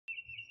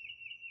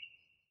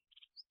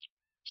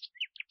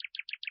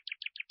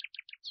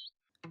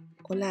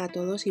Hola a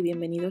todos y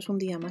bienvenidos un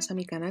día más a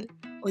mi canal.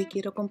 Hoy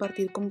quiero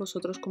compartir con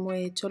vosotros cómo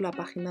he hecho la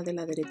página de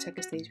la derecha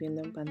que estáis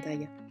viendo en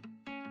pantalla.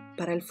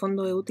 Para el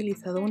fondo he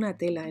utilizado una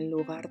tela en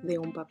lugar de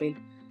un papel.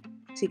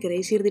 Si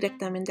queréis ir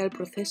directamente al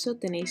proceso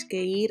tenéis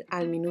que ir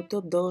al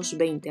minuto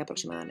 2:20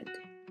 aproximadamente.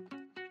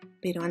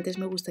 Pero antes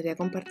me gustaría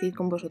compartir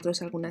con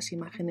vosotros algunas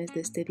imágenes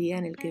de este día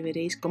en el que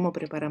veréis cómo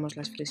preparamos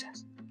las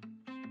fresas.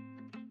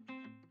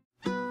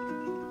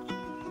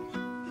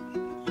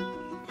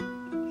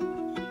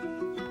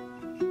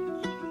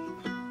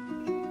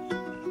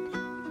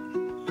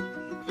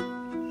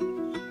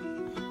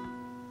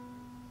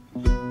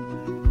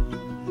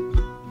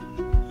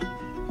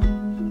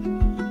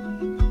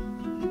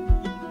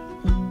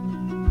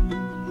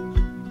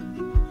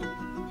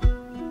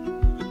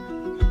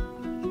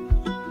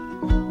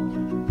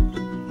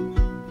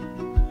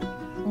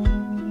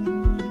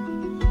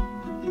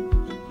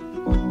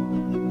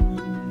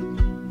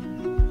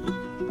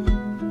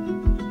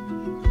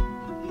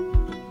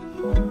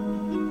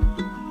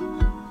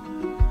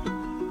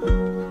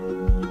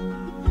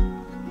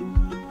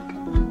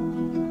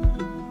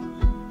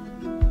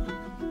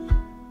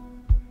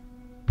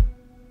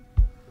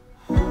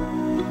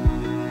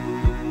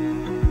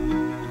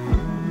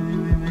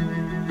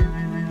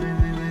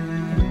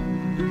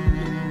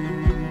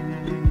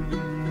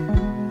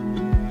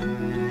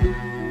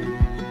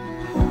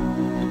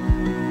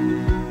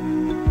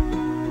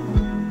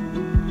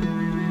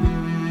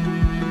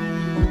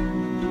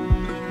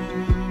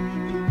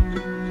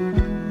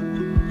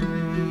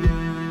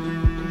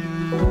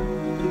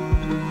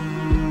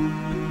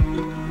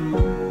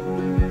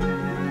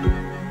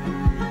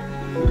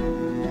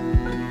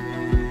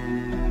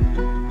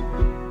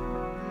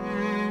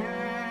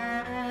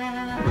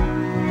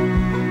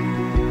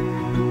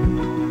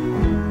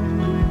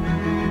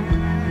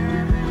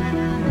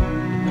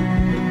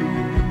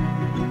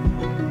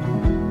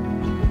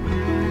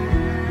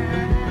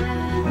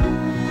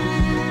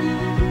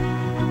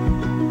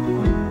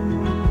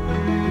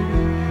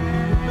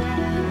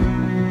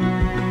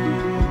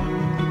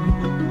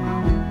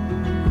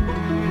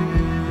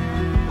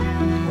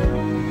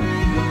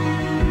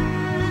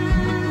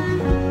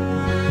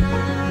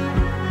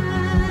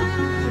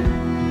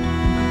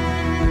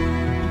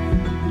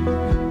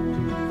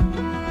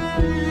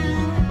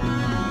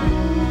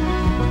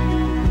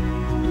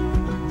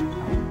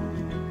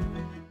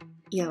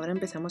 Y ahora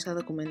empezamos a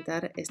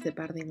documentar este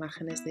par de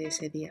imágenes de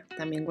ese día.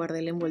 También guardé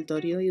el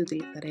envoltorio y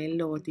utilizaré el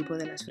logotipo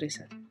de las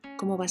fresas.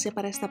 Como base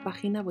para esta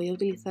página voy a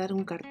utilizar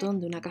un cartón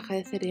de una caja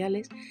de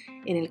cereales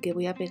en el que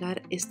voy a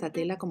pegar esta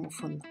tela como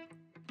fondo.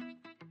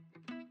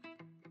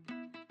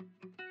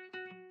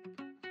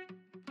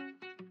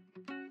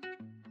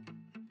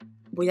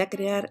 Voy a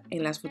crear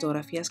en las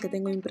fotografías que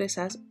tengo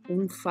impresas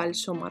un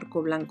falso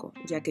marco blanco,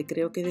 ya que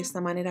creo que de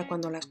esta manera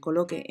cuando las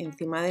coloque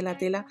encima de la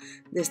tela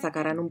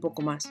destacarán un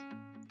poco más.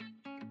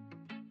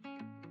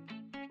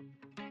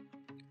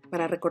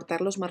 Para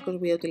recortar los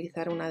marcos voy a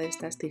utilizar una de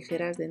estas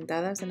tijeras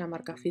dentadas de la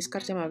marca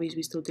Fiskars, ya me habéis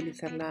visto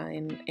utilizarla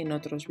en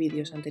otros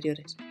vídeos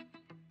anteriores.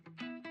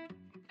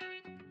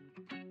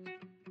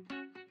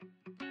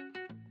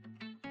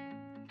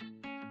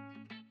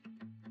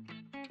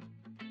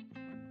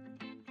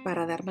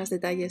 Para dar más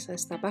detalles a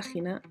esta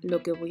página,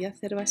 lo que voy a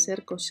hacer va a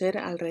ser coser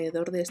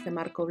alrededor de este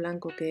marco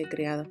blanco que he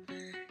creado.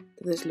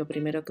 Entonces lo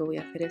primero que voy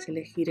a hacer es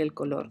elegir el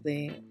color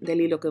del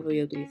hilo que voy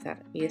a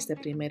utilizar y este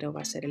primero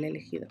va a ser el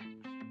elegido.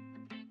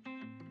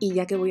 Y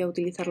ya que voy a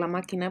utilizar la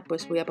máquina,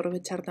 pues voy a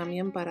aprovechar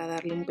también para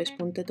darle un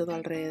pespunte todo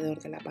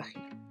alrededor de la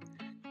página.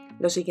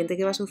 Lo siguiente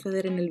que va a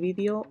suceder en el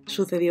vídeo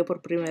sucedió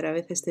por primera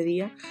vez este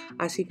día,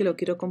 así que lo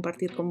quiero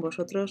compartir con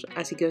vosotros,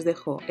 así que os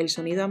dejo el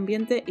sonido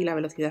ambiente y la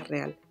velocidad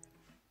real.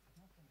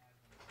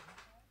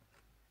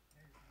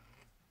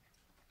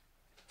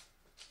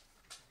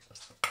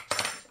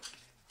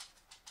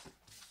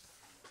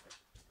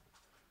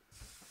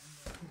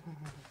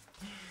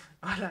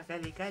 Hola,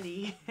 Cali,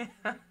 Cali.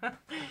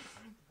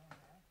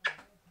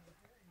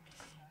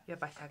 ¿Qué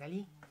pasa,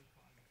 Cali?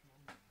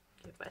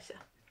 ¿Qué pasa?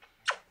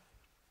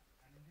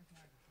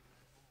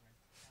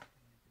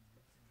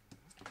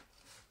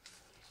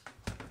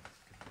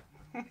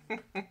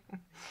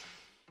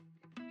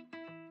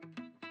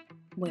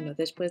 Bueno,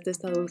 después de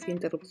esta dulce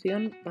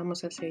interrupción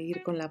vamos a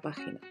seguir con la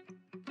página.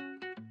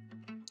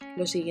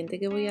 Lo siguiente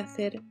que voy a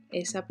hacer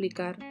es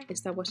aplicar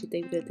esta washi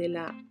tape de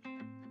tela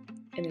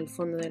en el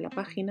fondo de la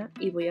página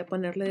y voy a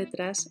ponerle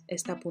detrás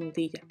esta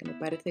puntilla que me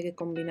parece que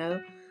combinado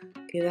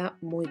queda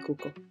muy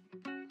cuco.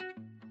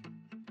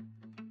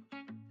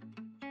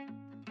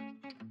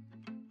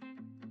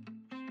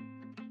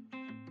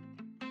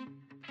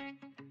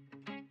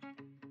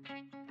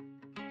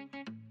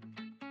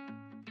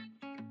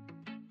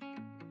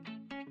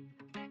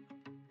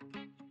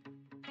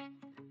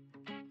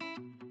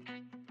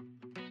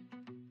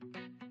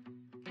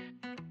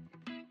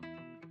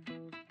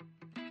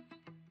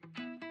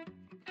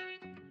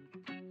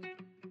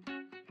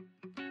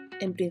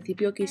 En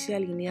principio quise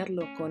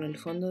alinearlo con el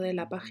fondo de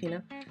la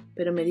página,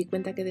 pero me di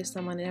cuenta que de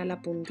esta manera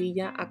la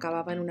puntilla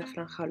acababa en una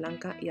franja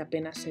blanca y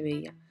apenas se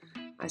veía.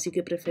 así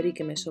que preferí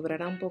que me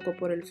sobrara un poco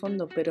por el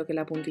fondo, pero que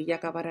la puntilla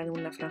acabara en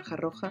una franja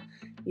roja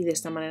y de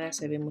esta manera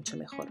se ve mucho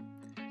mejor.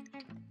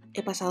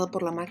 He pasado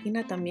por la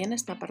máquina también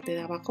esta parte de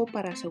abajo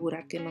para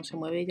asegurar que no se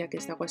mueve, ya que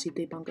esta washi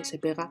tape aunque se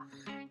pega,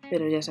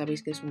 pero ya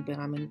sabéis que es un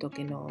pegamento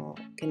que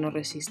no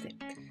resiste.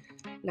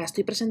 La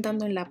estoy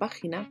presentando en la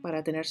página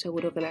para tener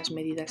seguro que las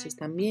medidas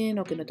están bien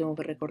o que no tengo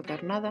que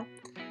recortar nada,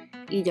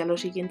 y ya lo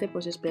siguiente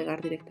pues es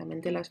pegar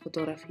directamente las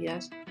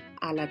fotografías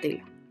a la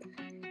tela.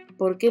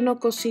 ¿Por qué no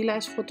cosí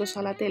las fotos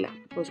a la tela?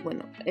 Pues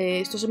bueno,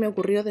 esto se me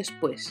ocurrió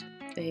después,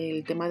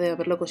 el tema de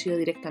haberlo cosido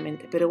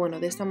directamente, pero bueno,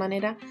 de esta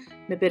manera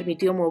me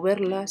permitió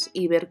moverlas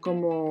y ver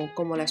cómo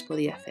las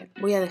podía hacer.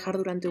 Voy a dejar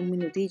durante un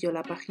minutillo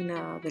la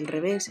página del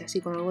revés, así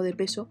con algo de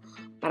peso,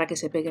 para que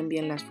se peguen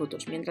bien las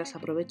fotos, mientras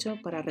aprovecho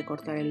para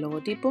recortar el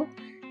logotipo.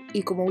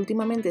 Y como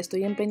últimamente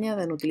estoy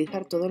empeñada en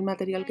utilizar todo el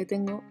material que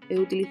tengo, he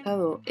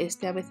utilizado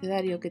este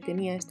abecedario que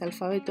tenía, este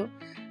alfabeto,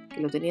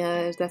 que lo tenía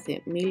desde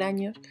hace 1000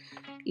 años,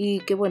 y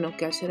que bueno,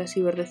 que al ser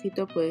así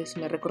verdecito pues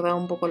me recordaba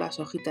un poco las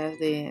hojitas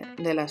de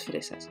las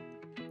fresas.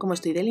 Como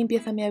estoy de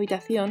limpieza en mi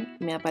habitación,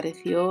 me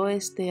apareció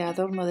este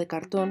adorno de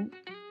cartón.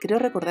 Creo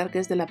recordar que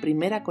es de la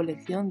primera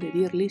colección de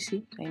Dear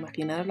Lizzy,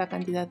 imaginaros la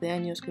cantidad de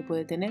años que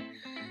puede tener,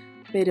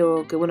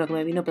 pero que bueno, que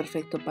me vino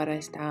perfecto para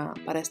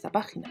esta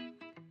página.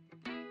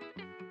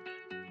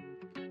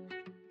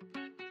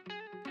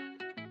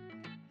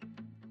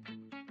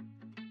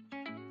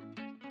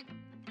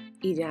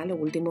 Y ya lo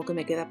último que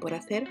me queda por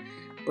hacer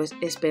pues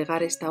es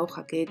pegar esta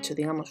hoja que he hecho,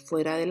 digamos,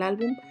 fuera del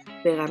álbum,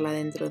 pegarla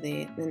dentro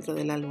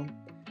del álbum.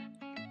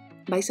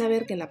 Vais a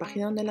ver que en la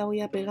página donde la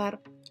voy a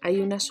pegar hay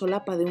una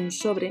solapa de un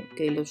sobre,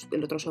 que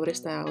el otro sobre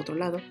está a otro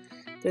lado.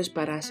 Entonces,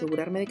 para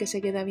asegurarme de que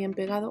se queda bien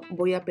pegado,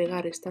 voy a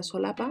pegar esta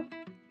solapa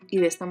y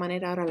de esta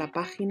manera ahora la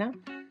página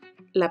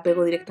la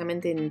pego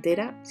directamente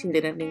entera sin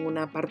tener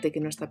ninguna parte que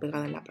no está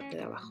pegada en la parte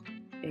de abajo.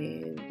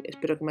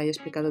 Espero que me haya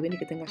explicado bien y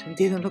que tenga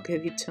sentido lo que he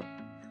dicho.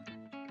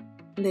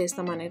 De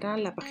esta manera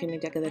la página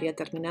ya quedaría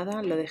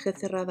terminada. La dejé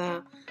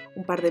cerrada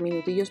un par de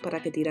minutillos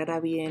para que tirara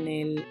bien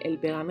el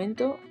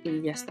pegamento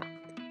y ya está.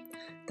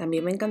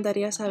 También me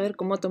encantaría saber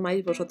cómo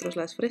tomáis vosotros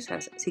las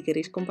fresas. Si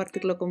queréis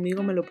compartirlo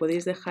conmigo me lo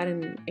podéis dejar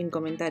en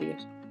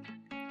comentarios.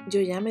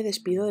 Yo ya me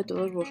despido de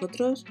todos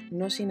vosotros,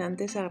 no sin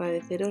antes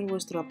agradeceros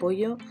vuestro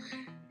apoyo,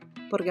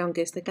 porque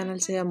aunque este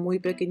canal sea muy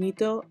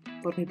pequeñito,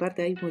 por mi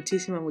parte hay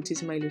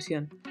muchísima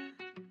ilusión.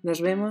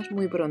 Nos vemos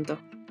muy pronto.